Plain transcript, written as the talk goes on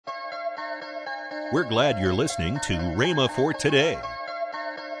We're glad you're listening to Rhema for Today.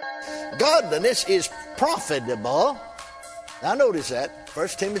 Godliness is profitable. Now notice that,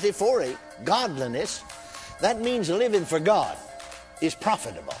 1 Timothy 4:8, godliness, that means living for God, is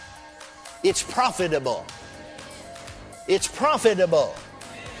profitable. It's profitable. It's profitable.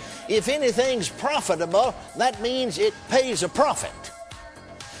 If anything's profitable, that means it pays a profit.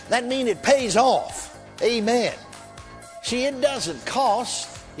 That means it pays off. Amen. See, it doesn't cost,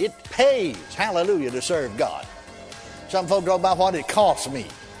 it pays, hallelujah, to serve God. Some folks talk about what it costs me.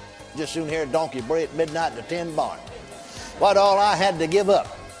 Just soon hear a donkey bray at midnight in a tin barn. What all I had to give up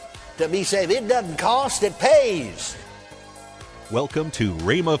to be saved. It doesn't cost, it pays. Welcome to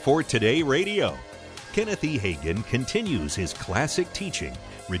Rhema for Today Radio. Kenneth E. Hagin continues his classic teaching,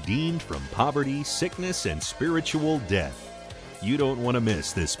 Redeemed from Poverty, Sickness, and Spiritual Death. You don't want to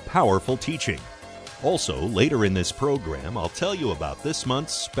miss this powerful teaching. Also, later in this program, I'll tell you about this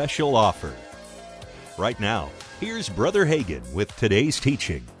month's special offer. Right now, here's Brother Hagin with today's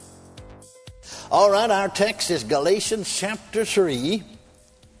teaching. All right, our text is Galatians chapter 3,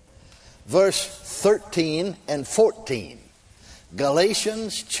 verse 13 and 14.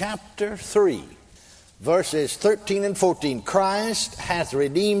 Galatians chapter 3, verses 13 and 14. Christ hath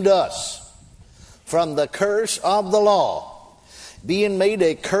redeemed us from the curse of the law, being made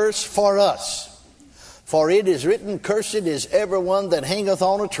a curse for us. For it is written, Cursed is everyone that hangeth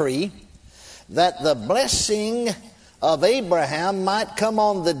on a tree, that the blessing of Abraham might come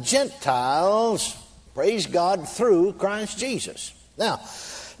on the Gentiles, praise God, through Christ Jesus. Now,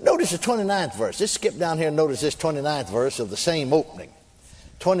 notice the 29th verse. Let's skip down here and notice this 29th verse of the same opening.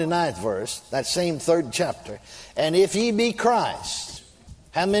 29th verse, that same third chapter. And if ye be Christ,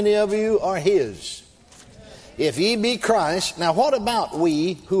 how many of you are his? If ye be Christ, now what about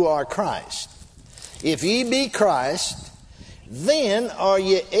we who are Christ? If ye be Christ, then are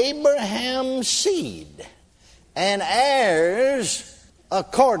ye Abraham's seed, and heirs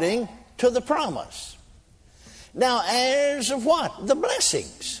according to the promise. Now, heirs of what? The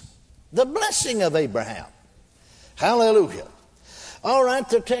blessings. The blessing of Abraham. Hallelujah. All right,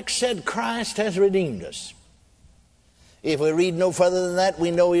 the text said Christ has redeemed us. If we read no further than that,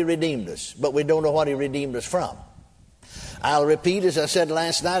 we know he redeemed us, but we don't know what he redeemed us from. I'll repeat, as I said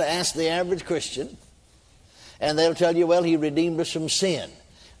last night, ask the average Christian, and they'll tell you, well, he redeemed us from sin.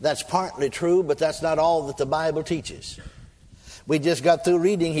 That's partly true, but that's not all that the Bible teaches. We just got through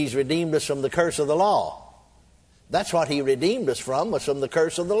reading he's redeemed us from the curse of the law. That's what he redeemed us from, was from the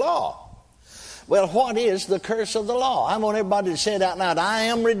curse of the law. Well, what is the curse of the law? I want everybody to say it out loud. I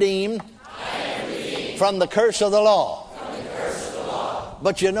am redeemed, from the curse of the law.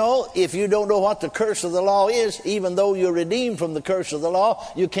 But you know, if you don't know what the curse of the law is, even though you're redeemed from the curse of the law,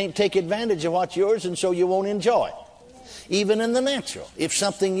 you can't take advantage of what's yours, and so you won't enjoy it. Even in the natural. If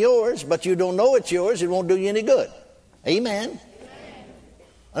something's yours, but you don't know it's yours, it won't do you any good. Amen?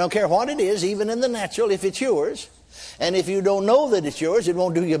 I don't care what it is, even in the natural, if it's yours. And if you don't know that it's yours, it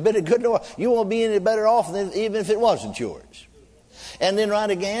won't do you a bit of good. You won't be any better off than even if it wasn't yours. And then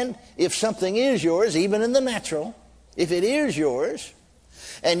right again, if something is yours, even in the natural, if it is yours,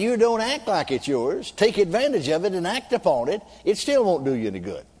 and you don't act like it's yours, take advantage of it and act upon it, it still won't do you any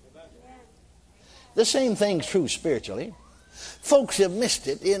good. The same thing's true spiritually. Folks have missed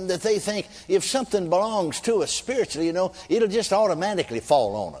it in that they think if something belongs to us spiritually, you know, it'll just automatically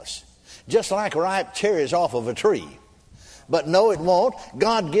fall on us. Just like ripe cherries off of a tree. But no, it won't.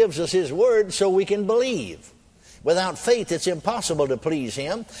 God gives us his word so we can believe. Without faith, it's impossible to please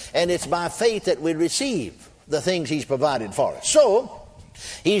him, and it's by faith that we receive the things he's provided for us. So,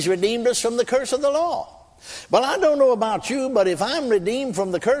 he's redeemed us from the curse of the law. Well, I don't know about you, but if I'm redeemed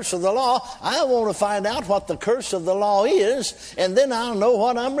from the curse of the law, I want to find out what the curse of the law is, and then I'll know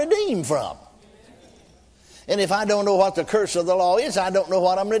what I'm redeemed from. And if I don't know what the curse of the law is, I don't know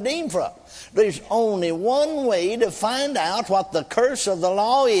what I'm redeemed from. There's only one way to find out what the curse of the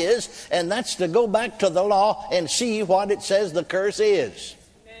law is, and that's to go back to the law and see what it says the curse is.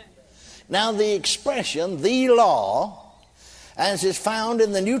 Amen. Now, the expression, the law, as is found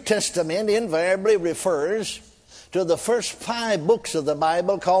in the New Testament, invariably refers to the first 5 books of the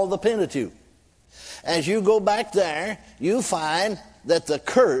Bible called the Pentateuch. As you go back there, you find that the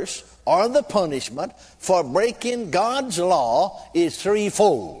curse or the punishment for breaking God's law is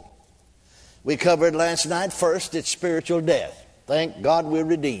threefold. We covered last night, first, it's spiritual death. Thank God we're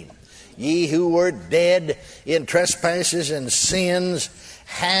redeemed. Ye who were dead in trespasses and sins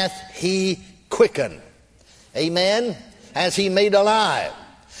hath he quickened. Amen? Has he made alive.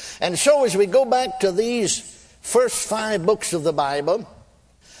 And so as we go back to these first 5 books of the Bible,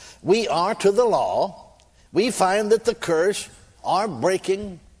 we are to the law. We find that the curse or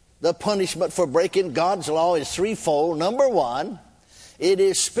breaking the punishment for breaking God's law is threefold. Number one, it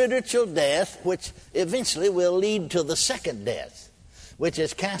is spiritual death, which eventually will lead to the second death, which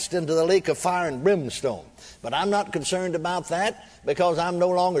is cast into the lake of fire and brimstone. But I'm not concerned about that because I'm no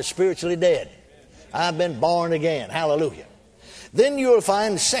longer spiritually dead. I've been born again. Hallelujah. Then you'll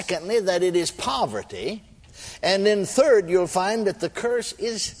find, secondly, that it is poverty. And then third, you'll find that the curse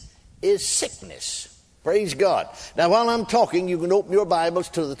is sickness. Praise God. Now, while I'm talking, you can open your Bibles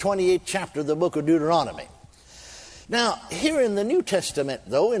to the 28th chapter of the book of Deuteronomy. Now, here in the New Testament,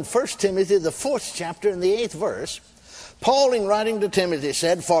 though, in 1 Timothy, the 4th chapter and the 8th verse, Paul, in writing to Timothy,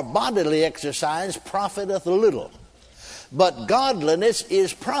 said, "For bodily exercise profiteth little, but godliness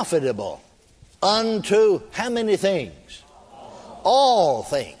is profitable unto" how many things? All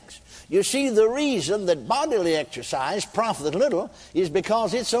things. You see, the reason that bodily exercise profiteth little is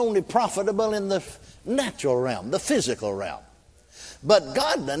because it's only profitable in the natural realm, the physical realm. But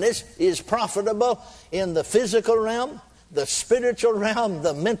godliness is profitable in the physical realm, the spiritual realm,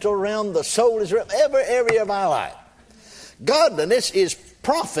 the mental realm, the soulish realm, every area of our life. Godliness is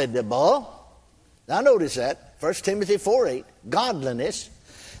profitable. Now notice that, 1 Timothy 4:8, godliness,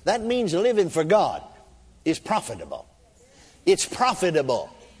 that means living for God, is profitable. It's profitable.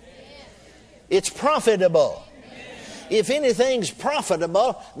 It's profitable. If anything's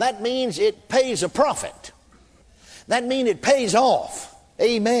profitable, that means it pays a profit. That means it pays off.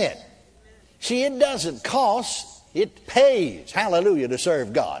 Amen. See, it doesn't cost, it pays. Hallelujah, to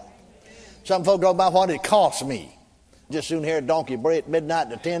serve God. Some folk go about what it costs me. Just soon hear a donkey bray at midnight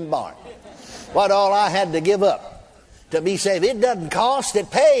to 10 barn. What all I had to give up to be saved. It doesn't cost, it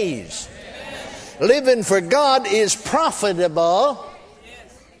pays. Living for God is profitable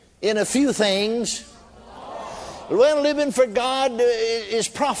in a few things. Well, living for God is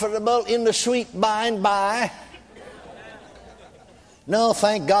profitable in the sweet by and by. No,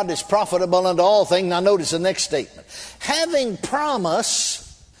 thank God it's profitable unto all things. Now notice the next statement. Having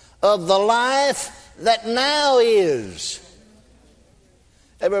promise of the life that now is.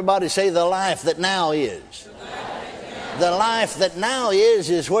 Everybody say the life that now is. The life that now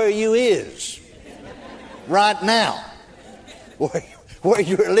is where you is. Right now. Where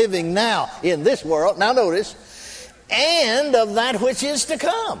you're living now in this world. Now notice. And of that which is to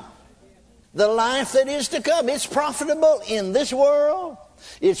come. The life that is to come. It's profitable in this world.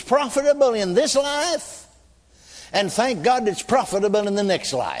 It's profitable in this life. And thank God it's profitable in the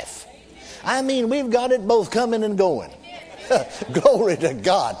next life. I mean, we've got it both coming and going. Glory to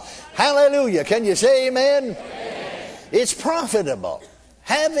God. Hallelujah. Can you say amen? It's profitable.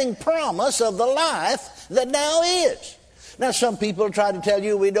 Having promise of the life that now is. Now, some people try to tell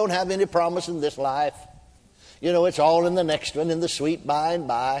you we don't have any promise in this life. You know, it's all in the next one, in the sweet by and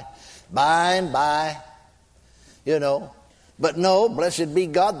by. By and by. You know. But no, blessed be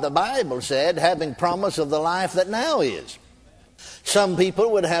God, the Bible said, having promise of the life that now is. Some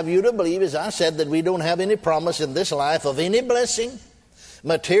people would have you to believe, as I said, that we don't have any promise in this life of any blessing,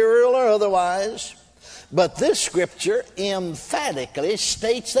 material or otherwise. But this scripture emphatically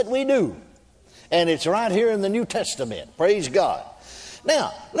states that we do. And it's right here in the New Testament. Praise God.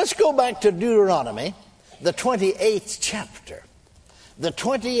 Now, let's go back to Deuteronomy, the 28th chapter. The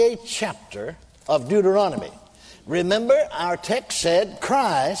 28th chapter of Deuteronomy. Remember, our text said,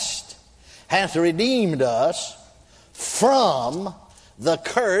 Christ hath redeemed us from the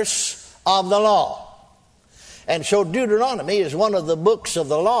curse of the law. And so Deuteronomy is one of the books of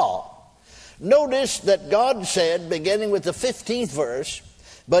the law. Notice that God said, beginning with the 15th verse,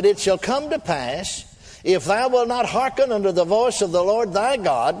 but it shall come to pass, if thou wilt not hearken unto the voice of the Lord thy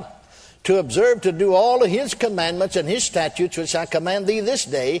God, to observe to do all of his commandments and his statutes which I command thee this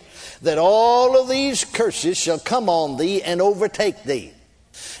day, that all of these curses shall come on thee and overtake thee.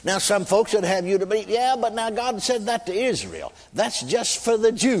 Now some folks would have you to believe, yeah, but now God said that to Israel. That's just for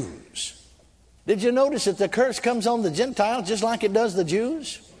the Jews. Did you notice that the curse comes on the Gentiles just like it does the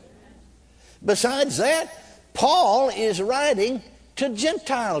Jews? Besides that, Paul is writing to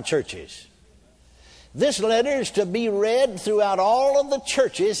Gentile churches. This letter is to be read throughout all of the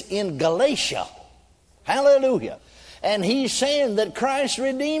churches in Galatia. Hallelujah. And he's saying that Christ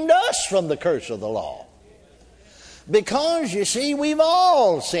redeemed us from the curse of the law. Because, you see, we've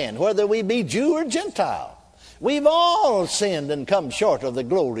all sinned, whether we be Jew or Gentile. We've all sinned and come short of the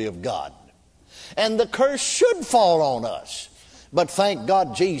glory of God. And the curse should fall on us. But thank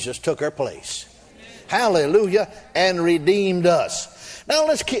God Jesus took our place. Hallelujah. And redeemed us. Now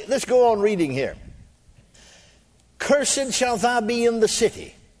let's go on reading here. Cursed shalt thou be in the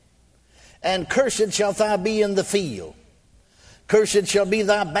city, and cursed shalt thou be in the field. Cursed shall be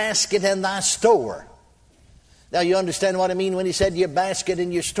thy basket and thy store. Now, you understand what I mean when he said your basket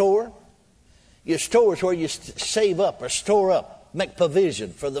and your store? Your store is where you save up or store up, make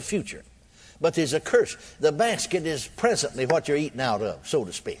provision for the future. But there's a curse. The basket is presently what you're eating out of, so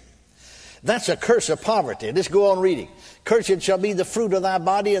to speak. That's a curse of poverty. Let's go on reading. Cursed shall be the fruit of thy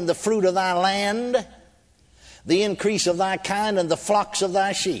body and the fruit of thy land, the increase of thy kind and the flocks of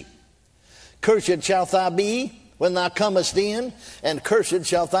thy sheep. Cursed shalt thou be when thou comest in, and cursed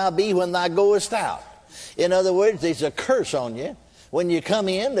shalt thou be when thou goest out. In other words, there's a curse on you when you come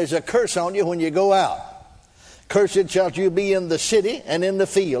in. There's a curse on you when you go out. Cursed shalt you be in the city and in the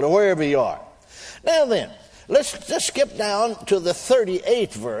field, or wherever you are. Now then, let's just skip down to the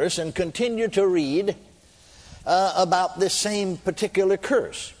 38th verse and continue to read about this same particular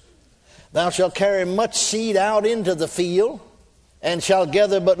curse. Thou shalt carry much seed out into the field, and shalt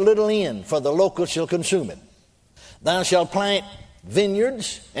gather but little in, for the locust shall consume it. Thou shalt plant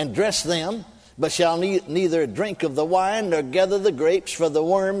vineyards and dress them, but shall neither drink of the wine nor gather the grapes, for the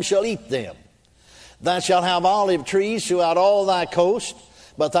worm shall eat them. Thou shalt have olive trees throughout all thy coast,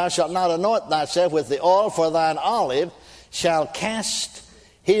 but thou shalt not anoint thyself with the oil, for thine olive shall cast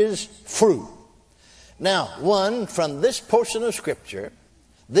his fruit. Now, one from this portion of Scripture,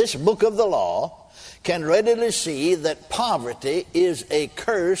 this book of the law, can readily see that poverty is a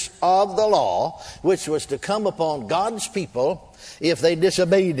curse of the law, which was to come upon God's people if they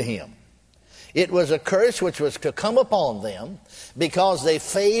disobeyed him. It was a curse which was to come upon them because they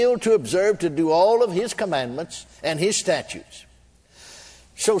failed to observe to do all of his commandments and his statutes.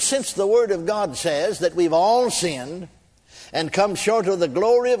 So since the Word of God says that we've all sinned and come short of the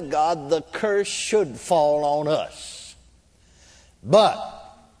glory of God, the curse should fall on us. But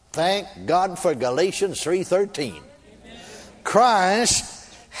thank God for Galatians 3:13.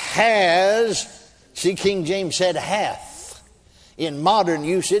 Christ has, see, King James said hath. In modern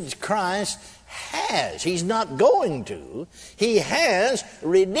usage, Christ has. He's not going to. He has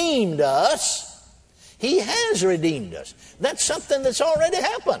redeemed us. He has redeemed us. That's something that's already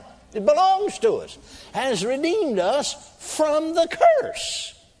happened. It belongs to us. Has redeemed us from the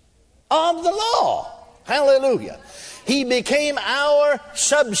curse of the law. Hallelujah. He became our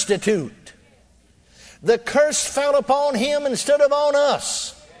substitute. The curse fell upon him instead of on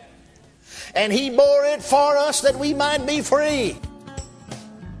us. And he bore it for us that we might be free.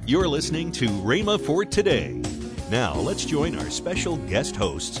 You're listening to Rhema for Today. Now, let's join our special guest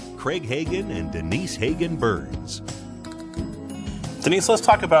hosts, Craig Hagan and Denise Hagan Burns. Denise, let's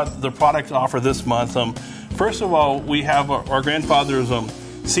talk about the product offer this month. First of all, we have our grandfather's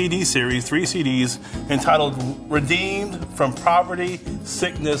CD series, 3 CDs, entitled Redeemed from Poverty,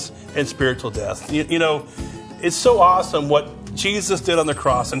 Sickness, and Spiritual Death. You know, it's so awesome what Jesus did on the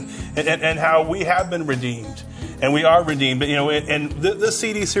cross and how we have been redeemed. And we are redeemed. But, you know, and this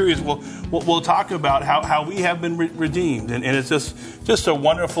CD series we'll talk about how we have been redeemed. And it's just a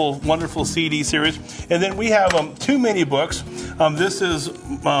wonderful, wonderful CD series. And then we have 2 mini books. This is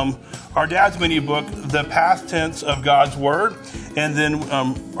our dad's mini book, The Past Tense of God's Word. And then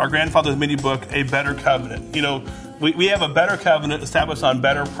our grandfather's mini book, A Better Covenant. You know, we have a better covenant established on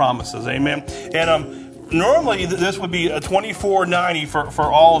better promises. Amen. And normally this would be a $24.90 for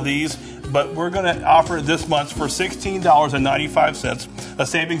all of these. But we're going to offer it this month for $16.95, a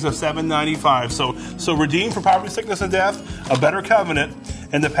savings of $7.95. So redeemed from poverty, sickness, and death, a better covenant,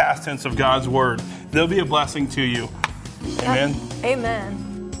 and the past tense of God's Word. They'll be a blessing to you. Amen?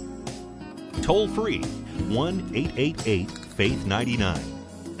 Amen. Toll free,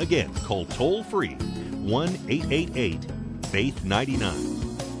 1-888-FAITH-99. Again, call toll free,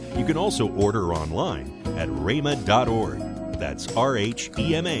 1-888-FAITH-99. You can also order online at rhema.org. That's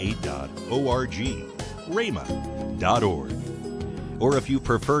RHEMA.org, rhema.org. Or if you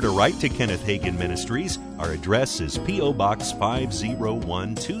prefer to write to Kenneth Hagan Ministries, our address is P.O. Box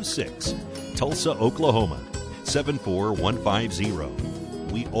 50126, Tulsa, Oklahoma,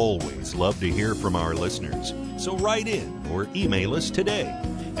 74150. We always love to hear from our listeners, so write in or email us today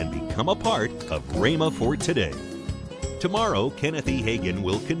and become a part of Rhema for Today. Tomorrow, Kenneth E. Hagan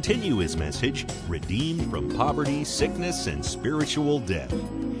will continue his message, Redeemed from Poverty, Sickness, and Spiritual Death,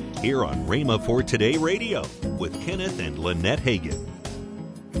 here on Rhema for Today Radio with Kenneth and Lynette Hagan.